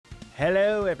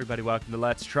Hello, everybody. Welcome to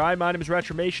Let's Try. My name is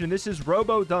Retromation, and this is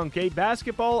Robodunk, a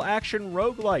basketball action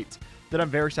roguelite that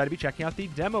I'm very excited to be checking out the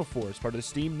demo for as part of the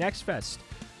Steam Next Fest.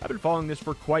 I've been following this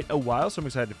for quite a while, so I'm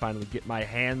excited to finally get my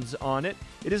hands on it.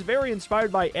 It is very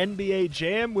inspired by NBA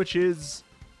Jam, which is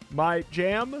my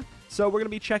jam, so we're going to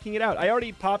be checking it out. I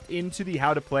already popped into the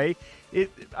how to play.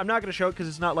 I'm not going to show it because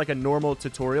it's not like a normal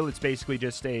tutorial. It's basically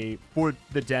just for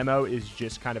the demo is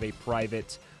just kind of a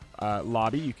private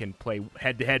lobby. You can play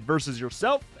head-to-head versus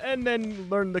yourself and then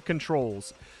learn the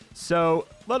controls. So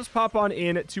let us pop on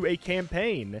in to a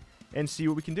campaign and see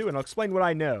what we can do, and I'll explain what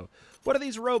I know. What are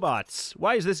these robots?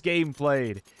 Why is this game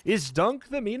played? Is dunk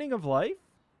the meaning of life?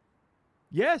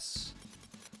 Yes.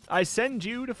 I send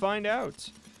you to find out.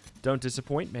 Don't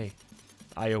disappoint me.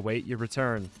 I await your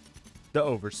return. The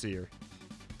Overseer.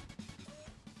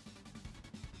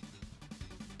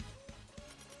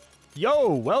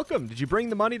 Yo, welcome. Did you bring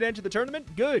the money to enter the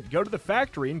tournament? Good. Go to the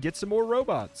factory and get some more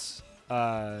robots.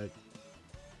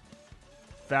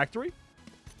 Factory?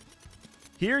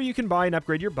 Here you can buy and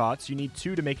upgrade your bots. You need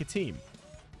 2 to make a team.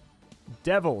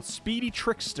 Devil, Speedy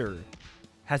Trickster,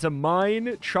 has a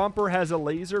mine. Chomper has a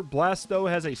laser. Blasto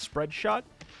has a spread shot.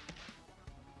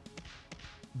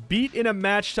 Beat in a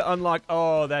match to unlock.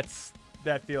 Oh, that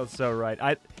feels so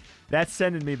right. That's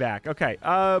sending me back. Okay.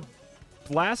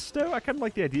 Blasto, I kind of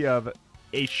like the idea of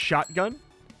a shotgun.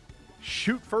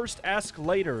 Shoot first, ask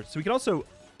later. So we can also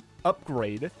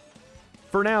upgrade.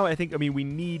 For now, I mean, we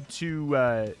need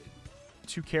 2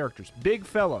 characters. Big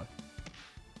fella.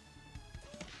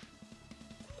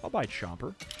 I'll buy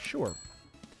Chomper. Sure.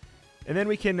 And then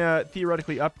we can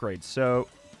theoretically upgrade. So,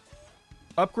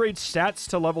 upgrade stats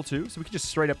to level 2. So we can just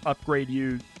straight up upgrade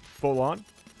you full on.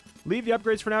 Leave the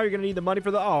upgrades for now. You're going to need the money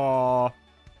for the... Aww.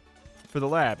 For the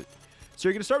lab. So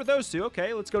you're going to start with those 2.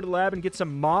 Okay, let's go to the lab and get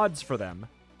some mods for them.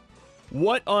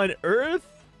 What on earth?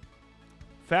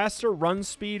 Faster run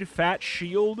speed, fat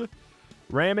shield.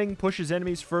 Ramming pushes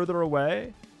enemies further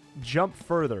away. Jump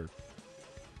further.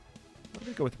 I'm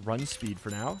going to go with run speed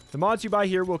for now. The mods you buy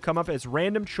here will come up as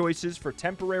random choices for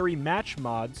temporary match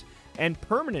mods and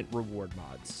permanent reward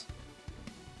mods.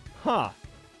 Huh.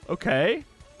 Okay.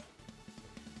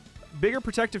 Bigger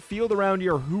protective field around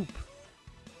your hoop.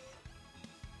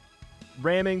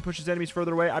 Ramming pushes enemies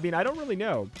further away. I mean, I don't really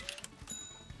know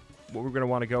what we're going to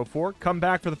want to go for. Come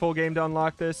back for the full game to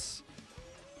unlock this.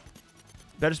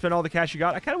 Better spend all the cash you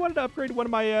got. I kind of wanted to upgrade one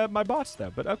of my my bots,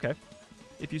 though, but okay.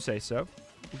 If you say so.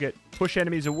 We'll get push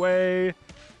enemies away,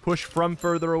 push from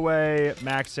further away,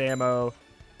 max ammo.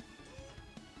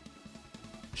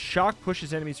 Shock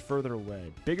pushes enemies further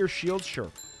away. Bigger shield,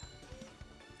 sure.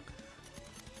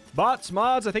 Bots,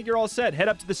 mods, I think you're all set. Head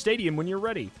up to the stadium when you're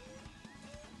ready.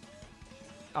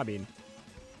 I mean,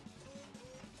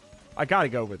 I gotta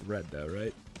go with red, though,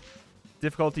 right?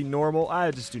 Difficulty normal. I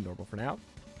just do normal for now.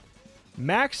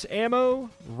 Max ammo,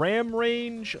 ram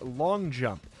range, long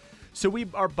jump. So we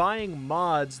are buying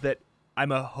mods that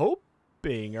I'm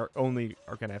hoping are going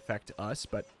to affect us,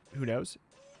 but who knows?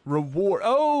 Reward.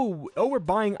 Oh, we're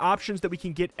buying options that we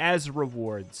can get as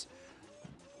rewards.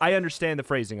 I understand the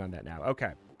phrasing on that now.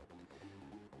 Okay.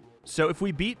 So if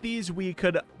we beat these, we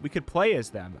could play as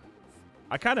them.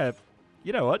 I kind of,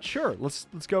 you know what? Sure. Let's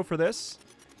go for this.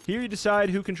 Here you decide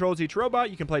who controls each robot.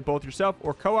 You can play both yourself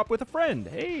or co-op with a friend.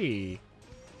 Hey.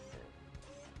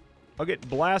 I'll get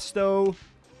Blasto,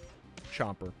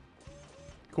 Chomper.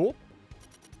 Cool.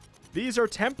 These are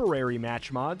temporary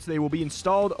match mods. They will be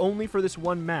installed only for this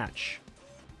one match.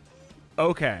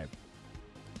 Okay.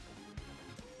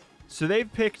 So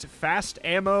they've picked fast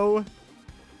ammo,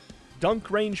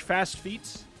 dunk range, fast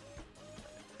feet.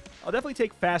 I'll definitely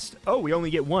take fast. Oh, we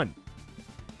only get 1.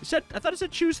 I thought it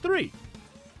said choose 3.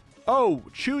 Oh,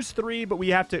 choose 3, but we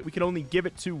can only give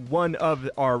it to one of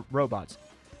our robots.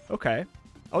 Okay.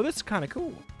 Oh, this is kind of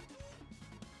cool.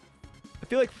 I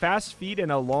feel like fast feet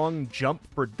and a long jump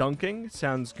for dunking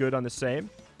sounds good on the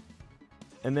same.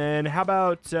 And then how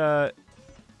about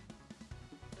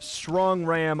strong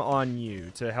ram on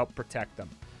you to help protect them?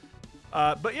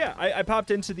 But yeah, I popped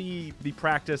into the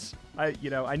practice. I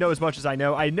know as much as I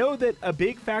know. I know that a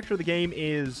big factor of the game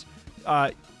is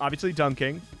obviously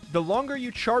dunking. The longer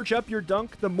you charge up your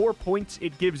dunk, the more points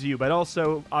it gives you, but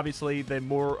also, obviously, the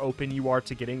more open you are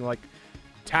to getting, like,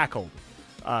 tackled.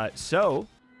 So,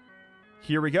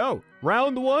 here we go.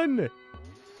 Round 1.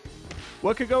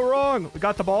 What could go wrong? We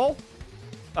got the ball.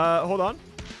 Hold on.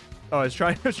 Oh, I was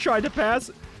trying to pass.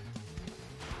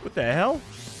 What the hell?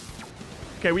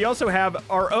 Okay, we also have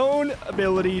our own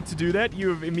ability to do that. You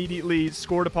have immediately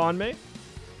scored upon me.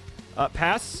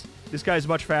 Pass. This guy's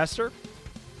much faster.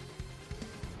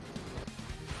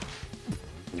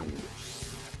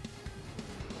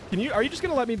 Are you just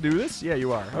going to let me do this? Yeah,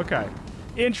 you are. Okay.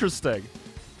 Interesting.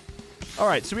 All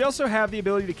right, so we also have the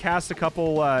ability to cast a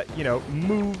couple,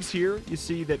 moves here. You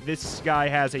see that this guy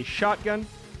has a shotgun.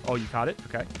 Oh, you caught it?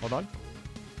 Okay, hold on.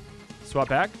 Swap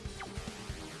back.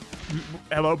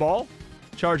 Hello, ball.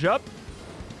 Charge up.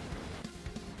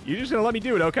 You're just going to let me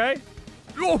do it, okay?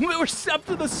 Oh, we're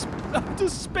up to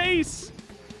space.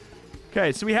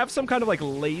 Okay, so we have some kind of, like,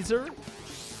 laser.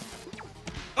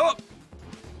 Oh!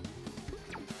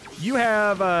 You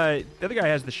have, the other guy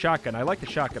has the shotgun. I like the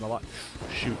shotgun a lot.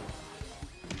 Shoot.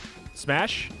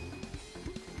 Smash.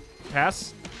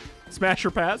 Pass. Smash or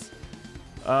pass.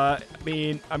 I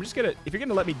mean, I'm just gonna... If you're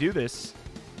gonna let me do this...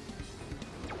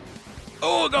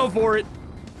 Oh, go for it!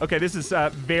 Okay, this is,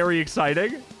 very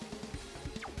exciting.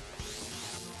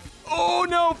 Oh,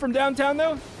 no! From downtown,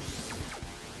 though?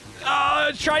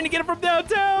 Trying to get it from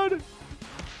downtown!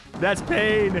 That's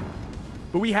pain.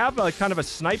 But we have, kind of a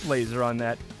snipe laser on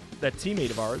that teammate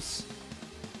of ours.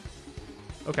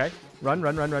 Okay. Run.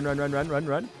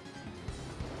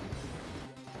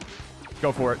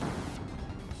 Go for it.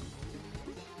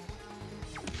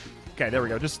 Okay, there we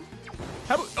go. Just...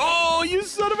 Oh, you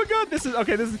son of a gun! This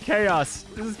is chaos.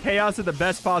 This is chaos in the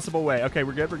best possible way. Okay,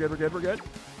 we're good.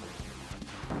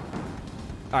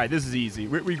 All right, this is easy.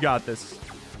 We've got this.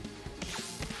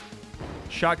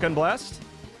 Shotgun blast.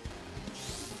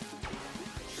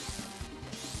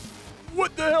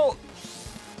 What the hell?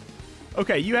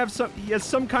 Okay, he has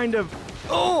some kind of...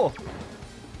 Oh!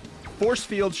 Force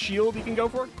field shield you can go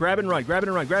for. Grab and run.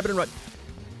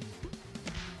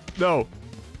 No.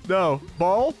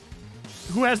 Ball?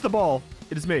 Who has the ball?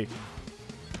 It is me.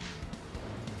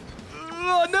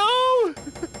 Oh, no!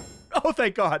 Oh,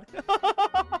 thank God.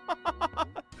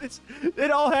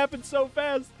 It all happened so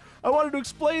fast. I wanted to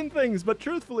explain things, but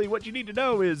truthfully, what you need to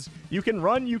know is you can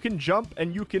run, you can jump,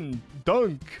 and you can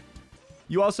dunk.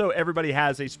 You also, everybody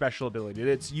has a special ability.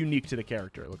 It's unique to the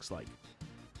character, it looks like.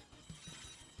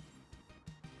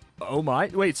 Oh my.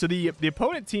 Wait, so the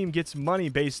opponent team gets money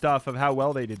based off of how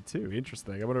well they did too.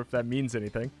 Interesting. I wonder if that means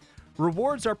anything.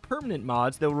 Rewards are permanent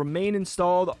mods. They'll remain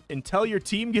installed until your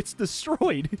team gets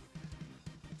destroyed.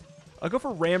 I'll go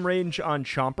for Ram Range on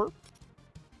Chomper.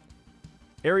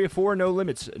 Area 4, no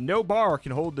limits. No bar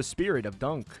can hold the spirit of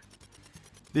Dunk.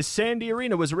 This sandy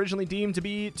arena was originally deemed to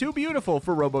be too beautiful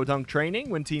for Robodunk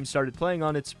training. When teams started playing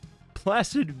on its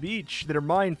placid beach, their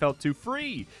mind felt too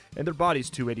free and their bodies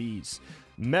too at ease.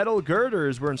 Metal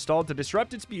girders were installed to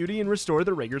disrupt its beauty and restore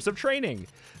the rigors of training.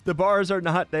 The bars are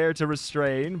not there to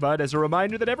restrain, but as a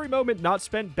reminder that every moment not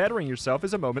spent bettering yourself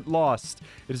is a moment lost.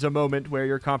 It is a moment where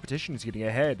your competition is getting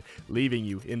ahead, leaving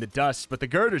you in the dust. But the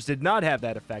girders did not have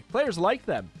that effect. Players liked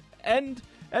them. And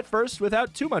at first,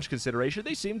 without too much consideration,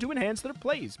 they seemed to enhance their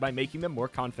plays by making them more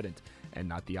confident, and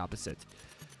not the opposite.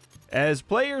 As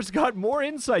players got more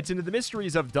insights into the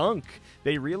mysteries of Dunk,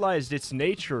 they realized its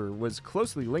nature was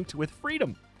closely linked with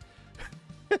freedom.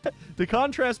 The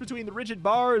contrast between the rigid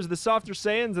bars, the softer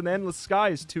sands, and the endless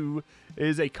skies, too,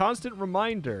 is a constant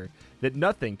reminder that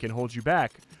nothing can hold you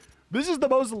back. This is the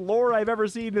most lore I've ever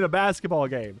seen in a basketball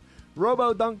game.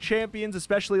 Robodunk champions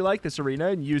especially like this arena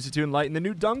and use it to enlighten the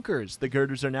new dunkers. The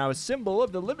girders are now a symbol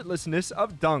of the limitlessness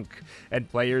of Dunk, and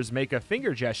players make a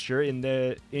finger gesture in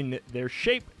their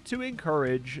shape to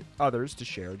encourage others to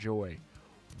share joy.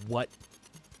 What?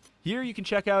 Here you can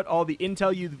check out all the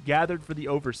intel you've gathered for the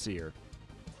Overseer.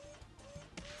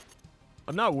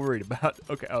 I'm not worried about...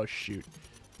 Okay, oh shoot.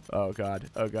 Oh god,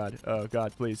 oh god, oh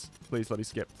god, please. Please let me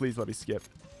skip, please let me skip.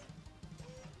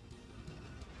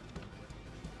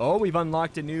 Oh, we've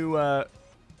unlocked a new,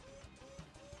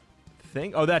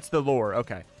 thing. Oh, that's the lore.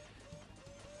 Okay.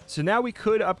 So now we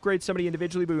could upgrade somebody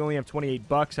individually, but we only have 28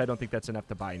 bucks. I don't think that's enough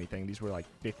to buy anything. These were like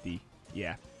 50.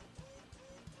 Yeah.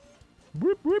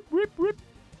 Whoop, whoop, whoop, whoop.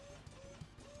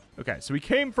 Okay, so we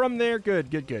came from there. Good,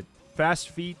 good, good. Fast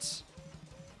feet.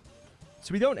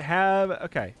 So we don't have...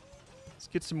 Okay. Let's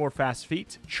get some more fast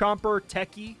feet. Chomper,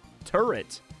 Techie,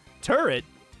 Turret. Turret?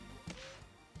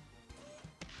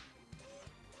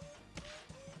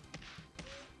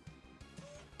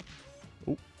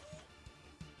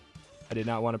 I did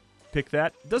not want to pick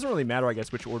that. It doesn't really matter, I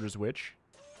guess, which order's which.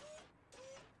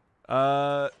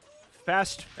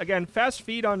 Fast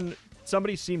feed on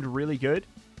somebody seemed really good.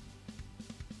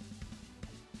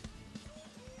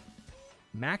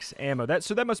 Max ammo.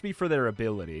 So that must be for their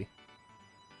ability.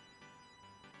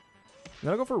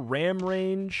 Then I'll go for ram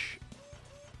range.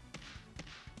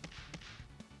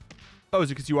 Oh,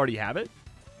 is it because you already have it?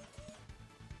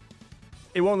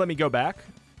 It won't let me go back,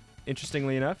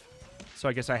 interestingly enough. So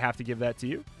I guess I have to give that to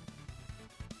you.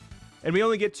 And we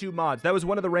only get 2 mods. That was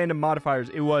one of the random modifiers.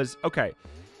 It was... Okay.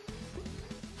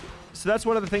 So that's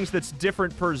one of the things that's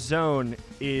different per zone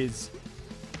is...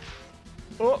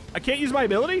 Oh, I can't use my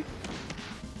ability?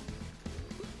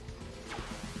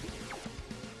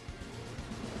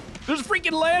 There's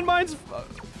freaking landmines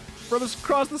from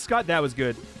across the sky. That was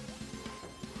good.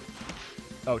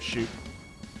 Oh, shoot.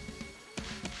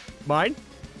 Mine?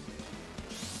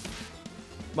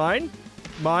 Mine?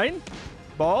 Mine?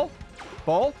 Ball?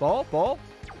 Ball? Ball? Ball?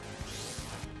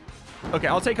 Okay,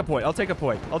 I'll take a point. I'll take a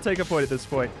point. I'll take a point at this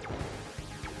point.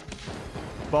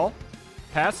 Ball?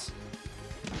 Pass?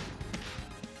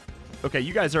 Okay,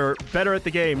 you guys are better at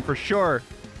the game for sure.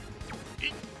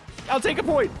 I'll take a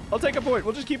point. I'll take a point.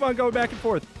 We'll just keep on going back and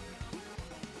forth.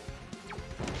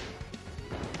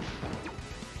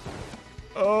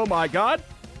 Oh my god.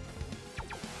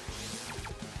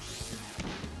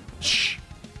 Shh.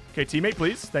 Okay, teammate,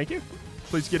 please. Thank you.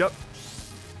 Please get up.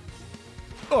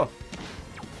 Oh.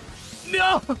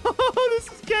 No! This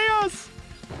is chaos!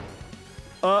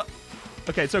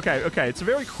 Okay, it's okay. Okay, it's a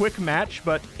very quick match,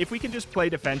 but if we can just play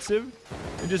defensive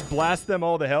and just blast them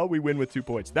all to hell, we win with 2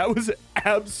 points. That was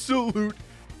absolute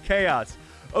chaos.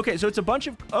 Okay, so it's a bunch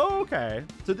of... Oh, okay.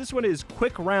 So this one is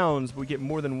quick rounds, but we get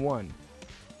more than one.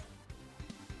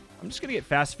 I'm just going to get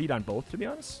fast feet on both, to be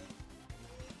honest.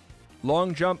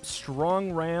 Long jump,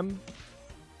 strong ram.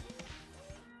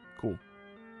 Cool.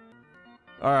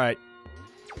 All right.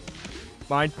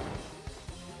 Mine.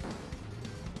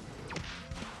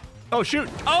 Oh, shoot.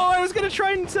 Oh, I was going to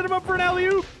try and set him up for an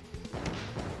alley-oop.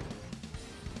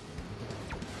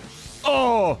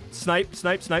 Oh, snipe,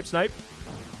 snipe, snipe, snipe.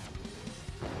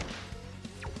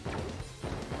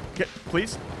 Okay,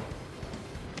 please.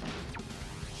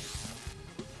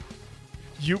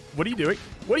 What are you doing?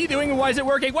 What are you doing and why is it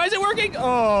working? Why is it working?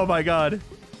 Oh my god.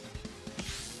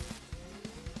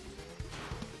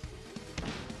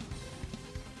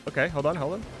 Okay, hold on,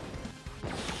 hold on.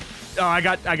 Oh, I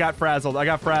got frazzled. I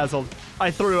got frazzled.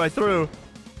 I threw.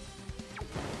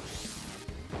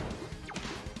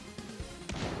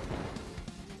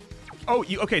 Oh,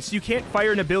 okay, so you can't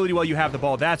fire an ability while you have the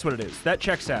ball. That's what it is. That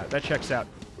checks out. That checks out.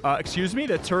 Excuse me?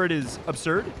 That turret is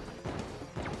absurd.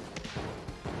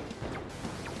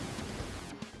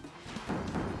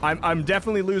 I'm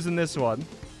definitely losing this one.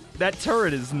 That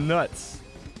turret is nuts.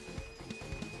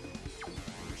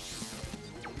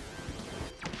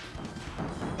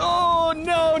 Oh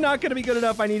no, not gonna be good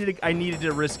enough. I needed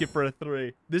to risk it for a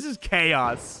 3. This is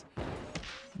chaos.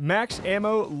 Max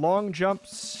ammo, long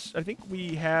jumps. I think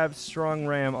we have strong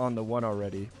ram on the 1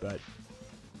 already, but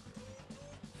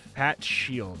Pat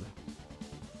shield.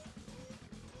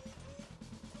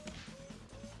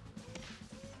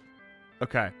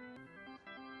 Okay.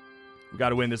 We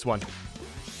gotta win this one.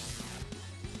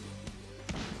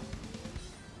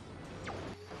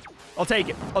 I'll take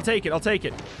it. I'll take it. I'll take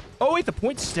it. Oh, wait, the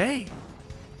points stay.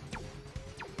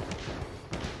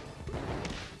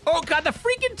 Oh, God, the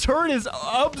freaking turn is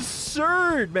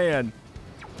absurd, man.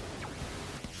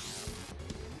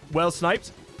 Well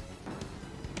sniped.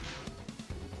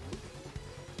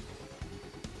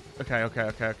 Okay, okay,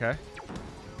 okay, okay.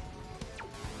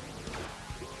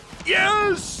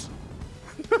 Yes!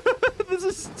 This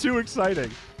is too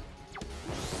exciting.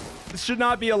 This should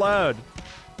not be allowed.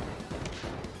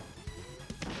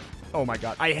 Oh my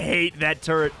god. I hate that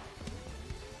turret.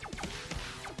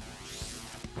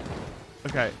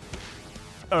 Okay.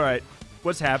 Alright.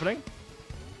 What's happening?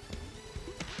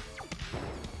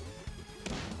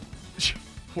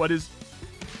 What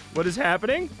is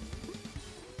happening?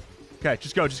 Okay,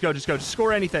 just go, just go, just go. Just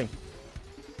score anything.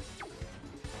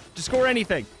 Just score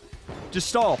anything. Just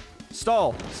stall.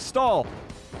 Stall. Stall.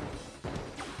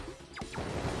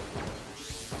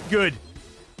 Good.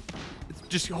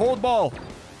 Just hold ball.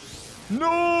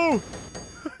 No!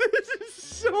 This is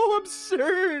so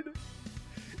absurd.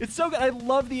 It's so good. I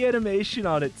love the animation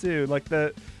on it too. Like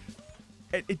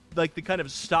like the kind of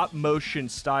stop motion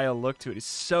style look to it is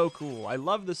so cool. I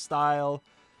love the style.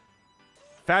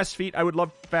 Fast feet. I would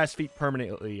love fast feet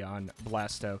permanently on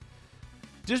Blasto.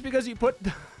 Just because you put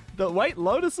the White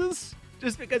Lotuses,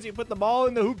 just because you put the ball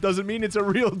in the hoop doesn't mean it's a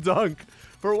real dunk.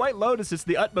 For White Lotus, it's of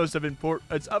the utmost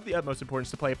importance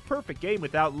to play a perfect game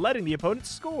without letting the opponent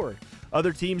score.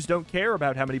 Other teams don't care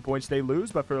about how many points they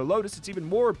lose, but for a Lotus, it's even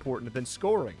more important than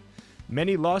scoring.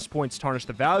 Many lost points tarnish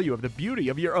the value of the beauty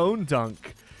of your own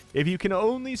dunk. If you can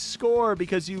only score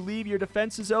because you leave your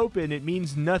defenses open, it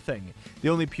means nothing. The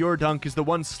only pure dunk is the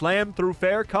one slammed through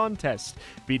fair contest.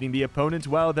 Beating the opponent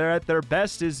while they're at their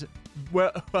best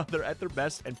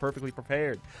and perfectly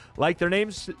prepared. Like their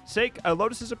name's sake, a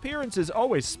Lotus's appearance is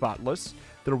always spotless.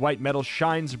 Their white metal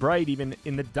shines bright even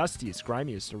in the dustiest,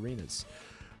 grimiest arenas.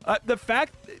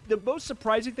 The most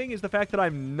surprising thing is the fact that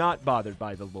I'm not bothered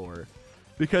by the lore,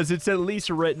 because it's at least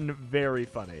written very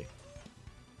funny.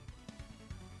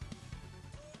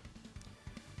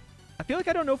 I feel like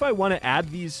I don't know if I want to add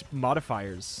these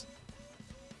modifiers.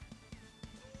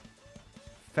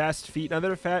 Fast feet,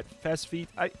 another fast feet.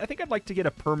 I think I'd like to get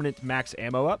a permanent max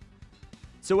ammo up.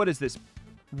 So what is this?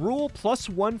 Rule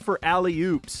 +1 for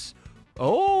alley-oops.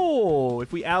 Oh,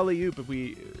 if we alley-oop, if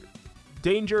we...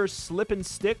 Danger, slip and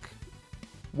stick.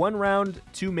 1 round,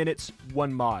 2 minutes,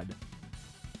 1 mod.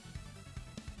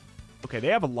 Okay, they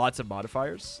have lots of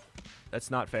modifiers.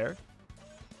 That's not fair.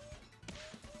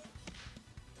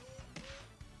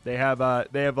 They have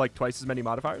like twice as many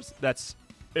modifiers. That's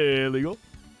illegal.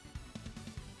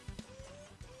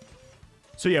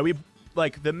 So yeah, we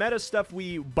like the meta stuff.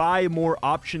 We buy more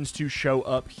options to show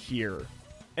up here,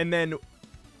 and then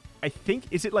I think,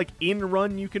 is it like in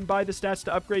run you can buy the stats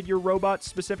to upgrade your robots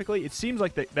specifically? It seems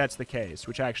like that's the case,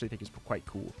 which I actually think is quite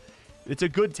cool. It's a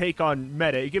good take on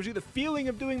meta. It gives you the feeling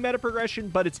of doing meta progression,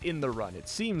 but it's in the run. It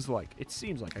seems like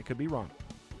I could be wrong.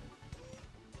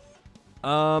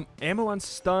 Ammo on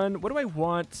stun. What do I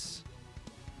want?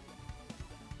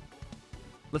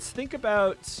 Let's think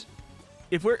about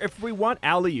if we want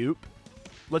alley-oop,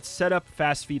 let's set up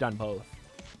fast feet on both.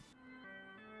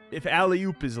 If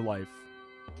alley-oop is life.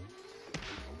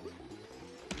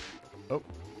 Oh.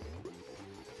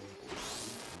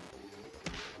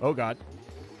 Oh god.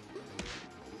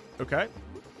 Okay.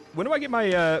 When do I get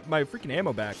my my freaking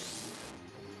ammo back?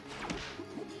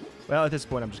 Well, at this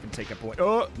point, I'm just gonna take a point.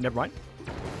 Oh, never mind.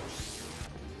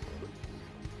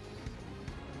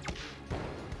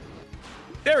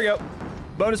 There we go.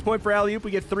 Bonus point for alley-oop.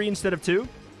 We get 3 instead of 2.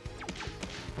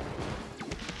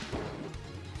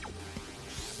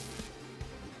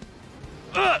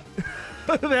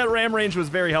 That ram range was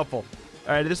very helpful.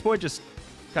 All right, at this point, just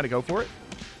kind of go for it.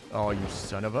 Oh, you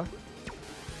son of a...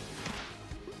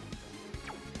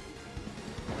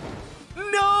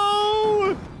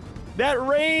 No! That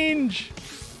range!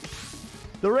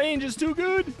 The range is too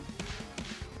good.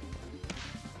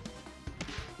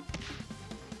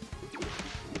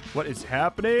 What is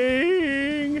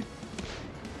happening?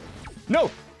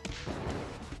 No!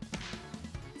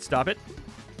 Stop it.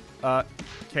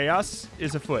 Chaos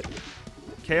is afoot.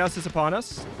 Chaos is upon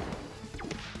us.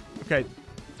 Okay.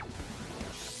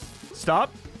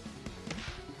 Stop.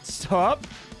 Stop.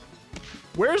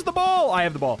 Where's the ball? I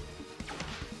have the ball.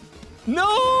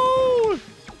 No!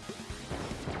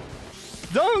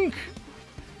 Dunk!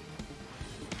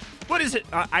 What is it?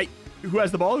 Who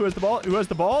has the ball? Who has the ball? Who has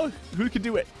the ball? Who can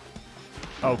do it?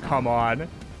 Oh, come on.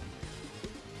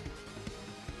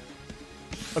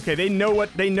 Okay, they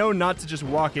know not to just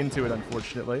walk into it,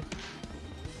 unfortunately.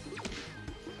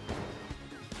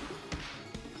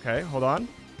 Okay, hold on.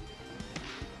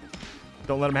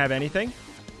 Don't let them have anything.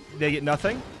 They get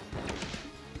nothing.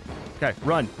 Okay,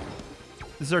 run.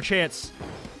 This is our chance.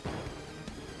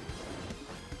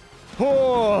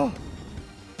 Oh!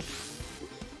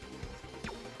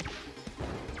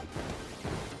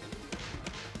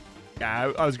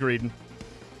 Yeah, I was greeding.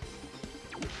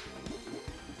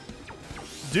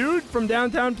 Dude from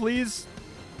downtown, please.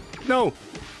 No.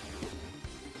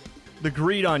 The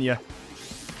greed on you.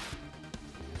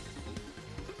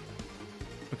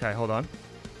 Okay, hold on.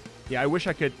 Yeah, I wish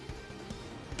I could...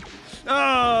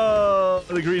 Oh!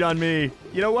 The greed on me.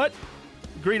 You know what?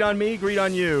 Greed on me, greed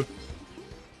on you.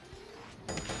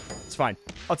 It's fine.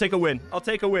 I'll take a win. I'll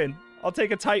take a win. I'll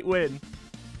take a tight win.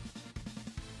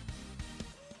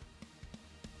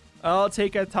 I'll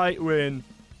take a tight win.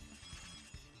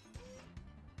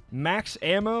 Max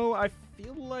ammo, I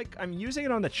feel like I'm using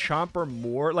it on the chomper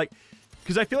more. Like,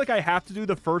 because I feel like I have to do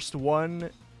the first one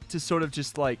to sort of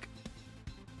just, like,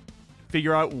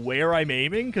 figure out where I'm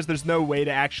aiming, because there's no way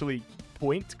to actually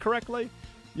point correctly.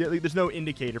 Yeah, like, there's no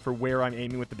indicator for where I'm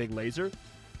aiming with the big laser.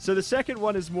 So the second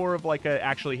one is more of like a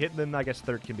actually hit, and then I guess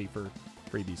third can be for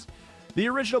freebies. The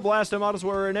original Blasto models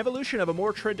were an evolution of a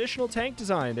more traditional tank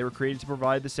design. They were created to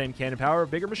provide the same cannon power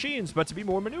of bigger machines, but to be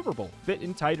more maneuverable, fit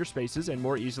in tighter spaces, and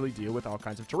more easily deal with all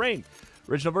kinds of terrain.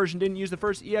 Original version didn't use the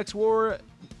first EX War...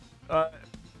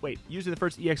 using the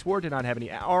first EX War did not have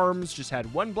any arms, just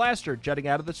had one blaster jutting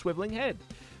out of the swiveling head.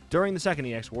 During the second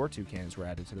EX War, 2 cannons were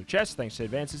added to their chests thanks to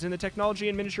advances in the technology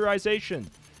and miniaturization.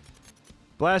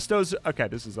 Blastos... Okay,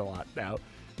 this is a lot now.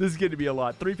 This is going to be a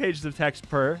lot. 3 pages of text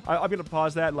per. I'm going to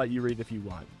pause that and let you read if you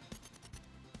want.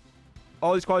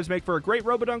 All these qualities make for a great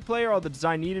Robodunk player. All the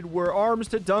design needed were arms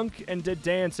to dunk and to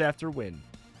dance after win.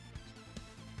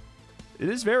 It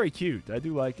is very cute. I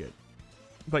do like it.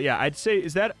 But yeah, I'd say,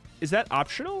 is that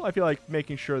optional? I feel like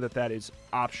making sure that that is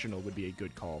optional would be a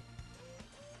good call.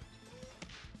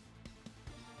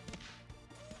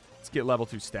 get level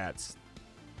 2 stats.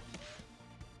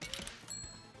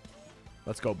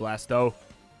 Let's go, Blasto.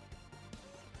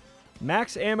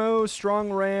 Max ammo,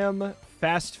 strong ram,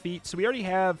 fast feet. So we already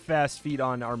have fast feet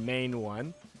on our main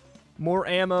one. More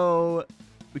ammo.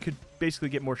 We could basically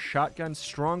get more shotguns.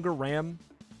 Stronger ram.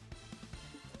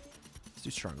 Let's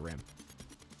do stronger ram.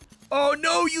 Oh,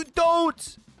 no, you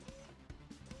don't!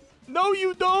 No,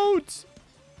 you don't!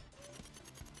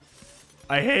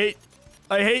 I hate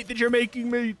that you're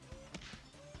making me.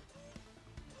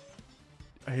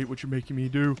 I hate what you're making me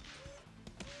do.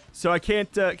 So I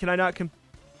can't, can I not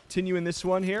continue in this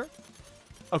one here?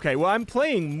 Okay, well, I'm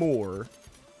playing more.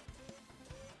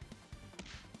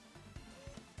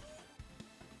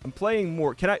 I'm playing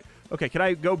more. Can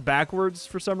I go backwards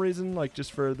for some reason? Like,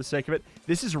 just for the sake of it?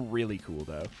 This is really cool,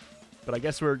 though. But I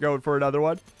guess we're going for another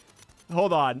one.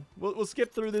 Hold on. We'll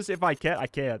skip through this if I can. I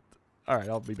can't. All right,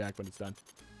 I'll be back when it's done.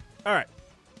 All right.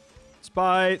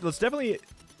 Let's definitely,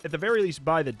 at the very least,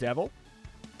 buy the devil.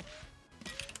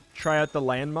 Try out the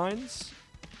landmines.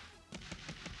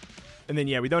 And then,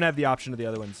 yeah, we don't have the option of the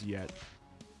other ones yet.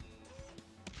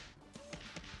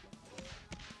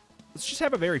 Let's just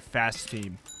have a very fast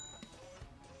team.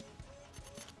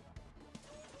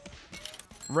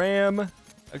 Ram.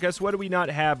 I guess, what do we not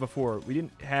have before? We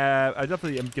didn't have... I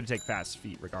definitely am going to take fast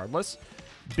feet regardless.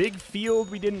 Big field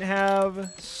we didn't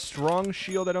have. Strong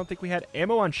shield I don't think we had.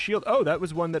 Ammo on shield. Oh, that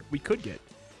was one that we could get.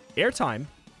 Airtime.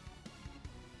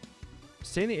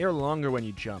 Stay in the air longer when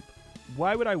you jump.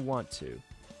 Why would I want to?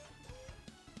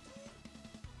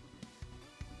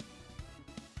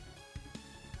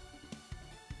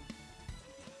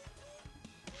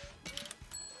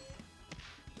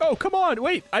 Oh, come on.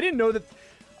 Wait, I didn't know that...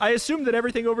 I assumed that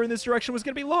everything over in this direction was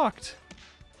going to be locked.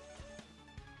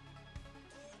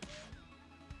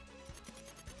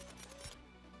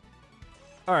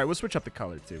 All right, we'll switch up the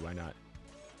color, too. Why not?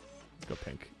 Let's go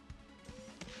pink.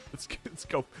 Let's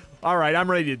go. All right,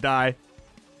 I'm ready to die.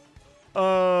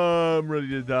 I'm ready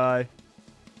to die.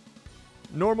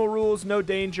 Normal rules, no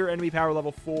danger, enemy power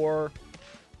level 4.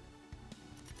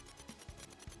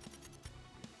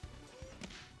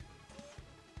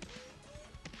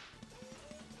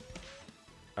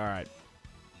 All right.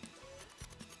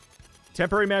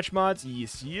 Temporary match mods.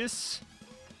 Yes, yes.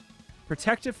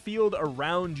 Protective field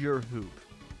around your hoop.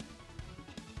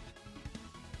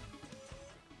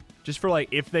 Just for, like,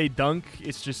 if they dunk,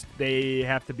 it's just they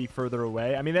have to be further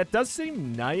away. I mean, that does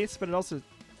seem nice, but it also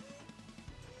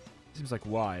seems like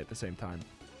why at the same time.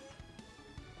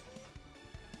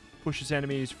 Pushes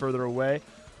enemies further away.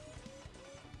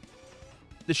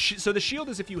 So the shield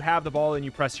is if you have the ball and you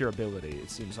press your ability,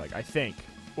 it seems like, I think.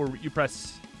 Or you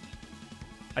press...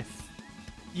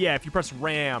 yeah, if you press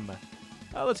RAM.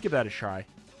 Let's give that a try.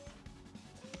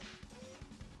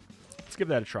 Let's give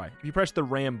that a try. If you press the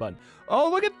RAM button.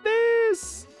 Oh, look at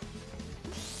this!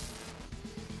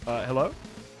 Hello?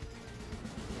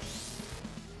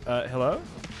 Hello?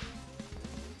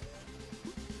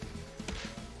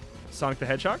 Sonic the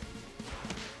Hedgehog?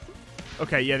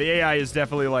 Okay, yeah, the AI is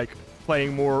definitely, like,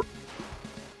 playing more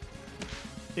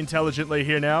intelligently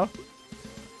here now.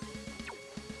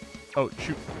 Oh,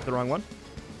 shoot. The wrong one.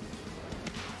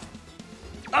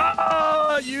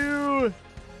 Ah, you!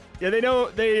 Yeah, they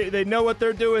know what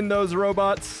they're doing, those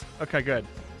robots. Okay, good.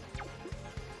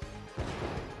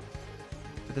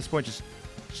 At this point, just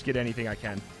get anything I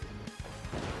can.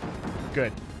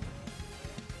 Good.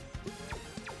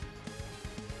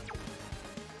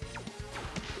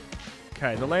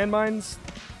 Okay, the landmines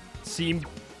seem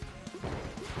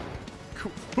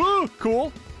cool. Woo,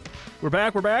 cool. We're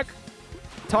back. We're back.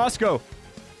 Tosco.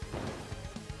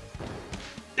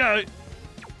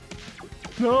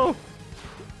 No.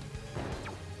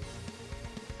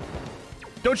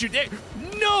 Don't you dare.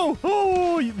 No.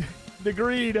 Oh, the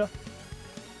greed.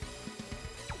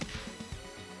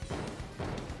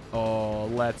 Oh,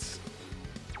 let's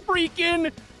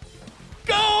freaking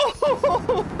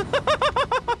go.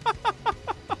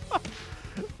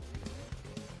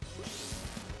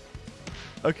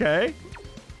 Okay.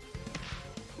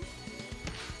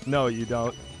 No, you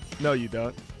don't. No, you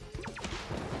don't.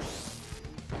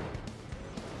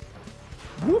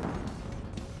 Whoop.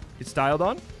 It's dialed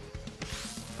on.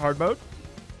 Hard mode.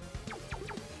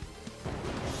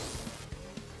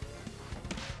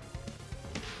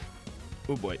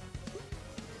 Oh, boy.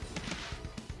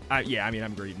 Yeah, I mean,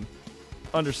 I'm greeding.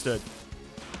 Understood.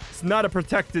 It's not a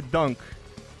protected dunk.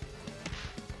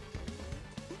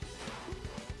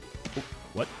 Oh,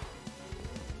 what?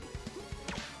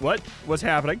 What? What's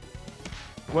happening?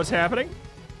 What's happening?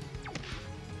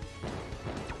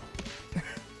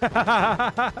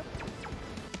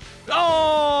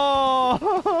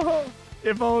 Oh!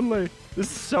 If only. This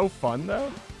is so fun,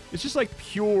 though. It's just like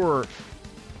pure,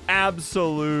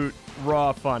 absolute,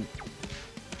 raw fun.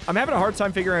 I'm having a hard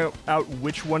time figuring out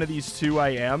which one of these two I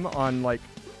am on, like,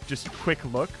 just quick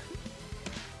look.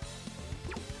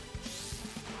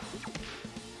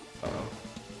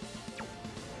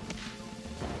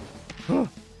 Uh-oh.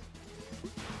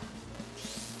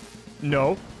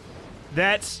 No.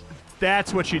 That's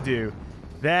what you do.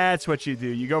 That's what you do.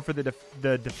 You go for the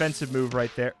defensive move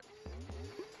right there.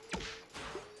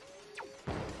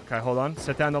 Okay, hold on.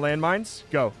 Set down the landmines.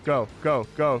 Go, go, go,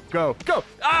 go, go, go.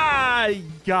 Ah,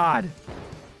 God.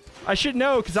 I should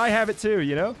know because I have it too,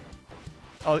 you know?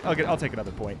 I'll take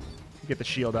another point. Get the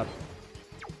shield up.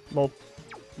 Lol.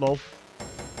 Lol.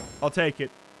 I'll take it.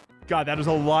 God, that was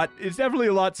a lot. It's definitely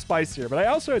a lot spicier, but I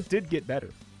also did get better.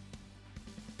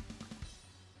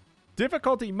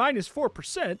 Difficulty minus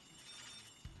 4%?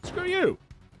 Screw you.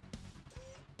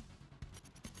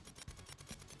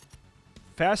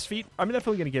 Fast feet. I'm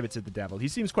definitely going to give it to the devil. He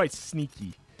seems quite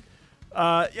sneaky.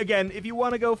 Again, if you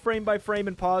want to go frame by frame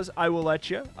and pause, I will let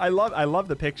you. I love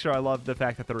the picture. I love the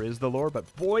fact that there is the lore,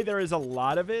 but boy, there is a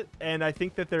lot of it, and I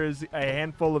think that there is a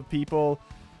handful of people,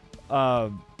 a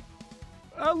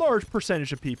large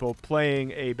percentage of people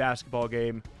playing a basketball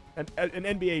game, an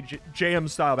NBA Jam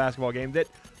style basketball game that,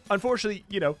 unfortunately,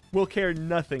 you know, will care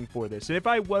nothing for this. And if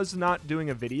I was not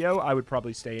doing a video, I would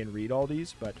probably stay and read all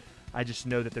these, but I just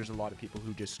know that there's a lot of people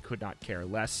who just could not care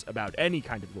less about any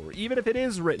kind of lore, even if it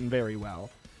is written very well.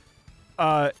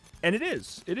 And it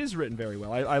is written very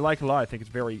well. I like it a lot. I think it's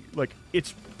very, like,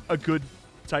 it's a good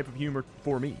type of humor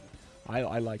for me.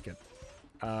 I like it.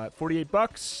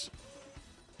 $48,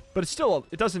 but it's still,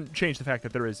 it doesn't change the fact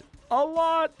that there is a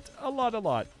lot.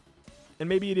 And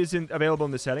maybe it isn't available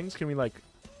in the settings. Can we, like,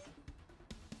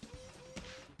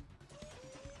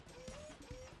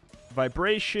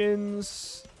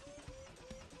 vibrations?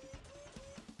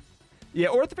 Yeah,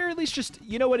 or at the very least, just,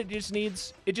 you know what it just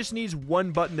needs? It just needs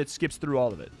one button that skips through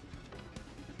all of it.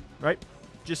 Right?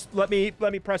 Just let me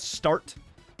press start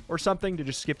or something to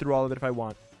just skip through all of it if I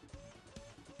want.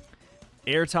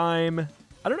 Airtime.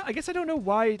 I don't know. I guess I don't know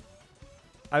why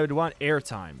I would want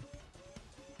airtime.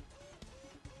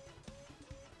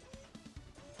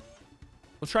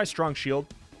 Let's try strong shield.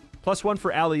 +1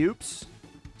 for alley-oops.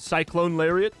 Cyclone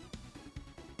lariat.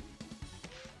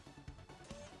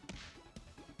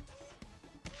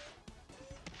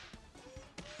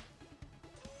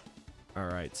 All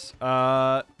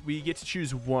right. We get to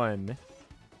choose one.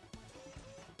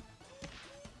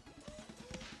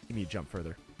 Give me a jump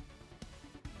further.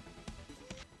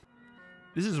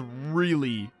 This is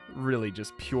really, really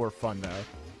just pure fun, though.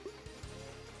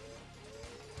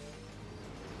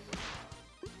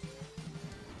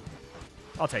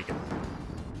 I'll take it.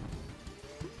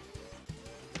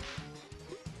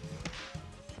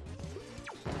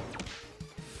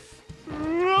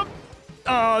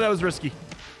 Oh, that was risky.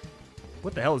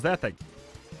 What the hell is that thing?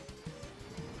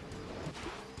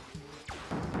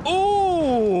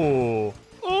 Oh!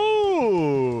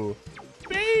 Oh!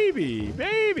 Baby!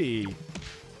 Baby!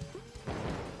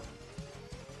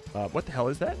 What the hell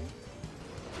is that?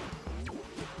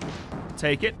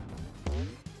 Take it.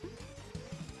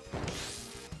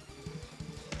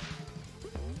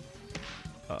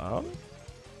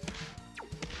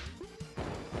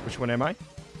 Which one am I?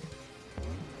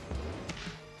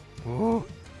 Oh.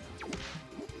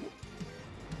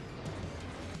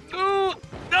 Ooh.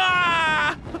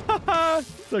 Ah!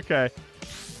 It's okay.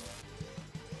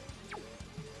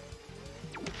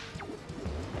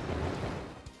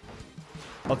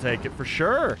 I'll take it for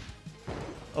sure.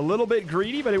 A little bit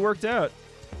greedy, but it worked out.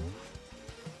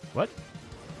 What?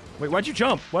 Wait, why'd you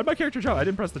jump? Why'd my character jump? I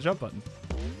didn't press the jump button.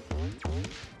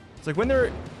 It's like when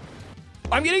they're...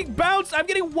 I'm getting bounced! I'm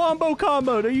getting wombo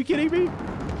comboed! Are you kidding me?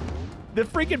 The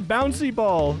freaking bouncy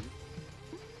ball.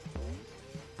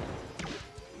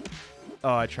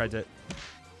 Oh, I tried to...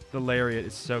 The lariat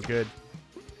is so good.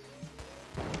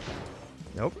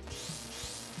 Nope.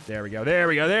 There we go. There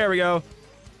we go. There we go.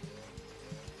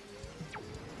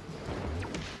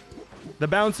 The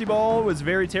bouncy ball was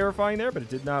very terrifying there, but it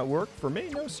did not work for me.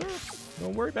 No, sir.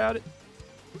 Don't worry about it.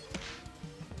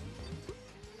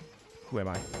 Who am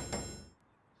I?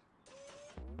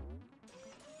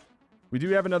 We do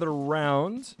have another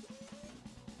round.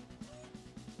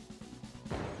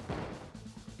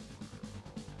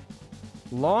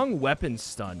 Long weapon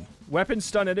stun. Weapon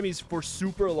stun enemies for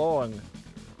super long.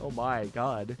 Oh my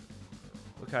god.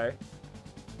 Okay.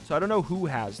 So I don't know who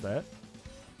has that.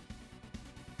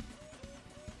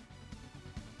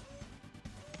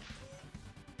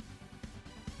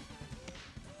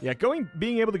 Yeah,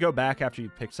 being able to go back after you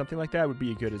pick something like that would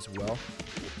be good as well.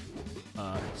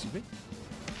 Excuse me.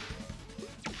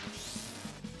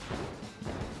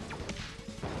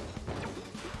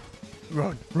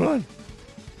 Run, run!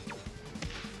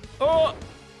 Oh!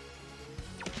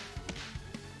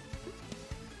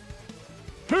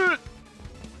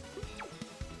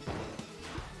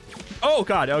 Oh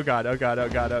god, oh god, oh god, oh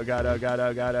god, oh god, oh god,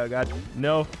 oh god, oh god.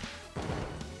 No.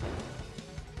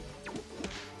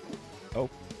 Oh.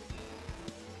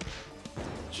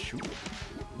 Shoot.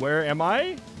 Where am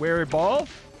I? Where ball?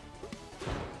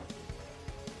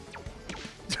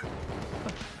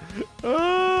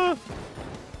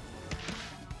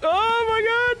 Oh my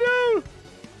god, no!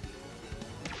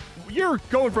 You're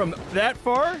going from that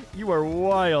far? You are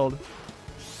wild.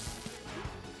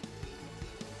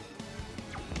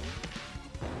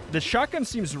 The shotgun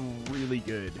seems really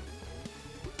good.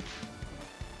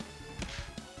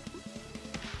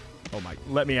 Oh my,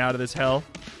 let me out of this hell.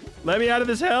 Let me out of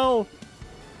this hell.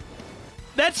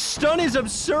 That stun is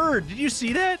absurd. Did you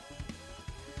see that?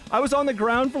 I was on the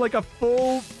ground for like a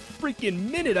full freaking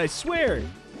minute, I swear.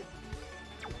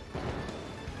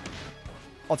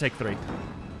 I'll take 3.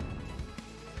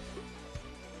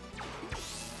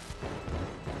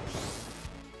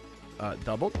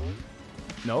 Double?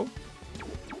 No.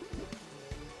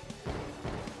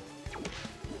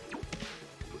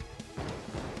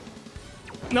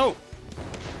 No!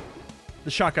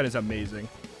 The shotgun is amazing.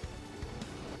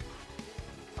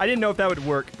 I didn't know if that would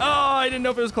work. Oh, I didn't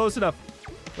know if it was close enough.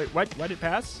 Wait, what? Why did it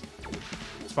pass?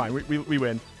 It's fine. We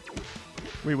win.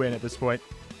 We win at this point.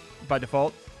 By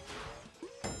default.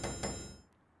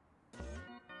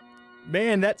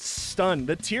 Man, that stun.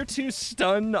 The tier 2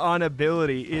 stun on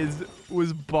ability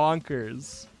was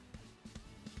bonkers.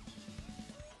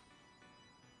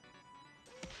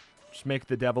 Just make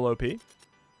the devil OP.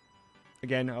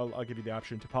 Again, I'll give you the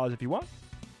option to pause if you want.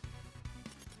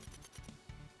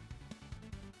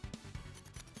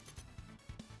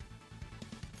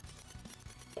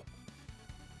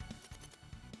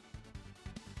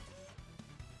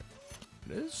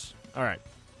 It is. All right.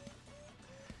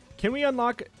 Can we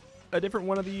unlock a different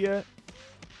one of the...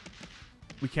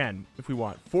 We can, if we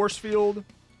want. Force field.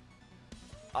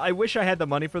 I wish I had the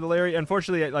money for the lariat.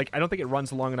 Unfortunately, I don't think it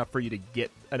runs long enough for you to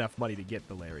get enough money to get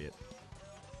the lariat.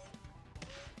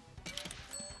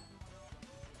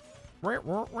 Wait,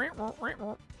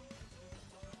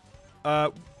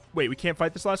 we can't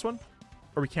fight this last one?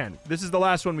 Or we can? This is the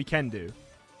last one we can do.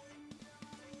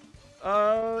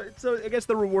 So I guess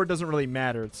the reward doesn't really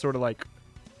matter. It's sort of like...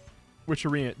 Which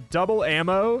arena? Double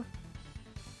ammo?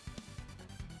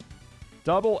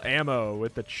 Double ammo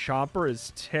with the chomper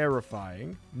is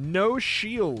terrifying. No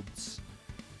shields.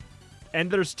 And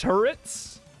there's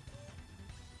turrets.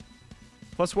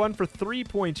 +1 for 3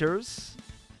 pointers.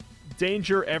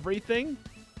 Danger everything.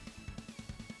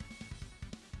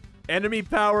 Enemy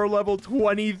power level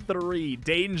 23.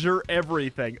 Danger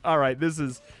everything. All right, this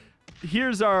is...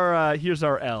 Here's our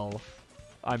L,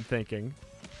 I'm thinking.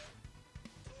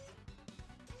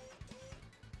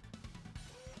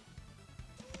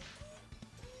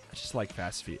 I just like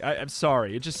fast feet. I'm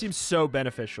sorry. It just seems so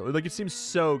beneficial. Like, it seems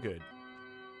so good.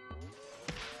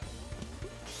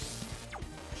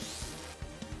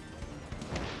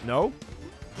 No?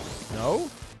 No?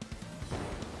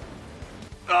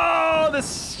 Oh, the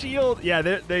shield. Yeah,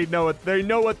 they know it. They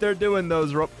know what they're doing,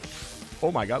 those rope.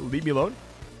 Oh my god, leave me alone.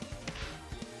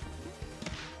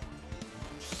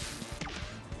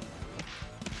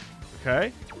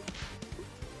 Okay.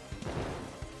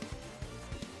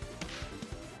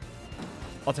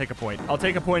 I'll take a point. I'll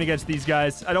take a point against these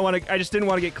guys. I don't want to... I just didn't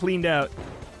want to get cleaned out.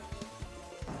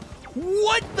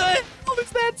 What the hell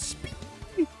is that speed?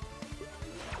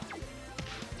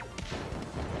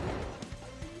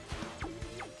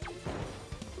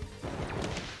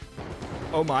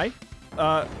 Oh my.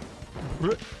 All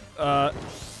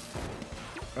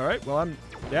right, well,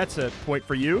 that's a point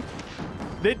for you.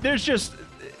 There's just...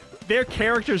 Their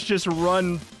characters just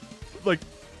run, like,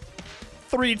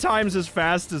 3 times as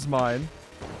fast as mine.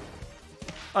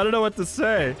 I don't know what to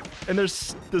say. And the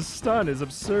stun is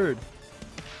absurd.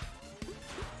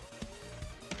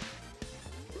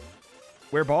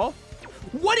 Where ball?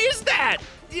 What is that?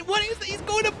 What is that? He's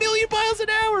going 1,000,000 miles an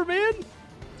hour, man.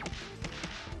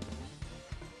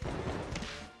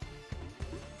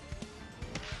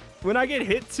 When I get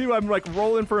hit too, I'm like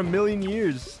rolling for 1,000,000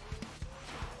 years.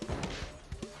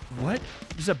 What?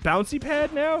 There's a bouncy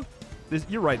pad now?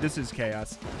 You're right, this is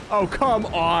chaos. Oh, come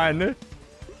on.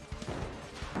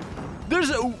 There's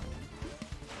a...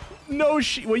 No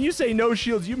when you say no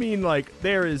shields, you mean like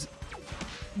there is...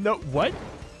 No... What?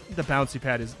 The bouncy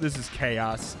pad this is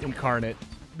chaos incarnate.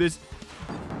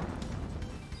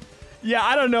 Yeah,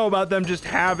 I don't know about them just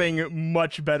having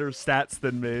much better stats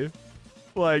than me.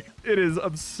 Like, it is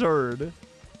absurd.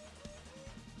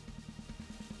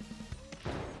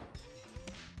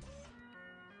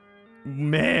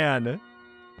 Man.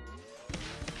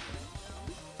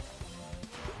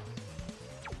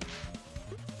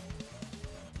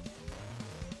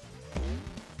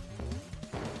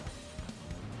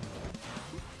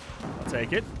 I'll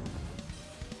take it.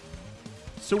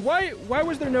 So why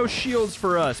was there no shields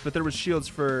for us, but there was shields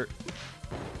for...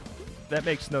 That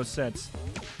makes no sense.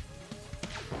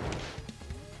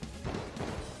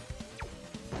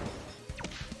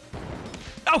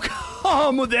 Oh,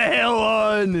 come the hell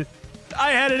on!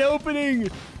 I had an opening!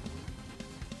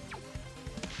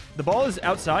 The ball is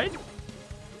outside?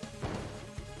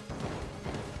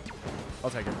 I'll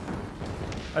take it.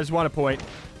 I just want a point.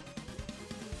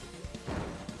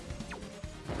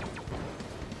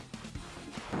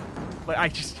 Like,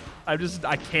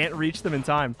 I can't reach them in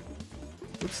time.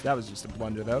 Oops, that was just a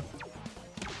blunder, though.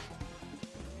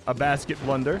 A basket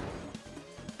blunder.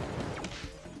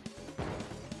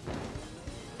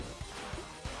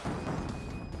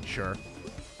 Sure.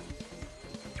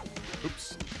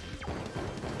 Oops.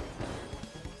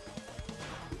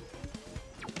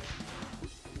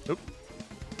 Oop.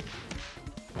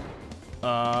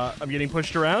 I'm getting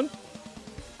pushed around.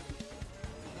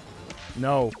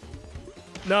 No.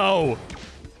 No!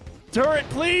 Turret,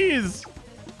 please!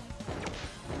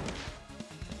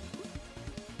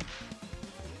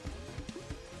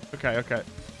 Okay, okay.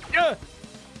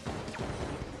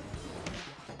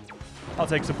 I'll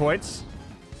take some points.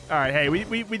 All right, hey,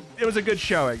 it was a good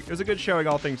showing. It was a good showing,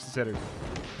 all things considered.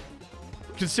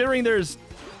 Considering there's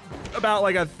about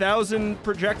like 1,000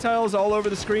 projectiles all over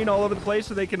the screen, all over the place,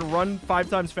 so they can run 5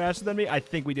 times faster than me, I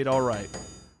think we did all right.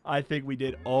 I think we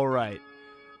did all right.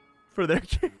 For their...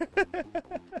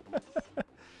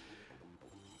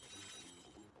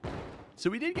 So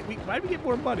we did get... Why did we get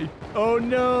more money? Oh,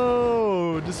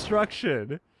 no!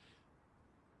 Destruction.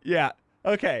 Yeah.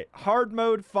 Okay. Hard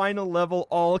mode, final level,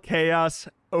 all chaos,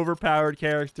 overpowered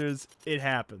characters. It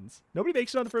happens. Nobody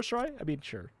makes it on the first try? I mean,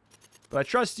 sure. But I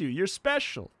trust you. You're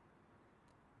special.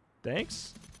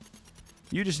 Thanks.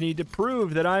 You just need to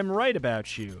prove that I'm right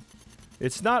about you.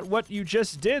 It's not what you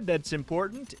just did that's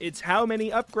important. It's how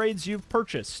many upgrades you've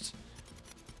purchased.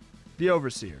 The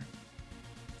Overseer.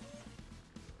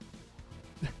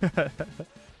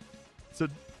 So,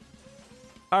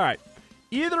 all right.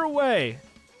 Either way.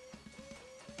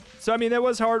 So, I mean, that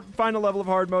was final level of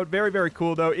hard mode. Very, very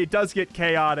cool, though. It does get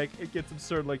chaotic. It gets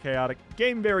absurdly chaotic.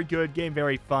 Game very good. Game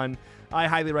very fun. I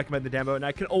highly recommend the demo, and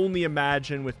I can only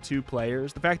imagine with 2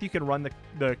 players. The fact that you can run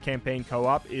the campaign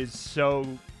co-op is so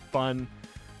fun.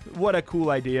 What a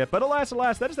cool idea. But alas,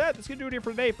 that is that. That's going to do it here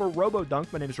for today. For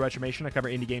Robodunk, my name is Retramation. I cover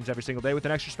indie games every single day with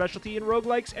an extra specialty in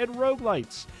roguelikes and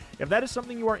roguelites. If that is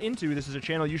something you are into, this is a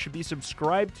channel you should be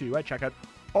subscribed to. I check out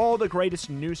all the greatest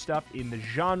new stuff in the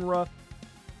genre,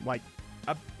 like,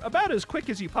 about as quick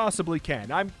as you possibly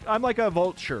can. I'm like a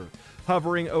vulture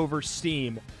hovering over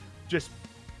Steam, just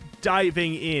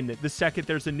diving in the second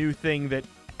there's a new thing that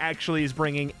actually is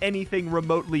bringing anything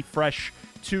remotely fresh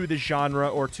to the genre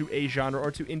or to a genre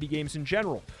or to indie games in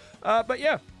general. But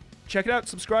yeah, check it out.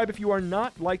 Subscribe if you are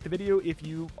not. Like the video if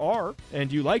you are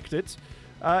and you liked it.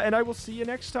 And I will see you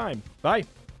next time. Bye.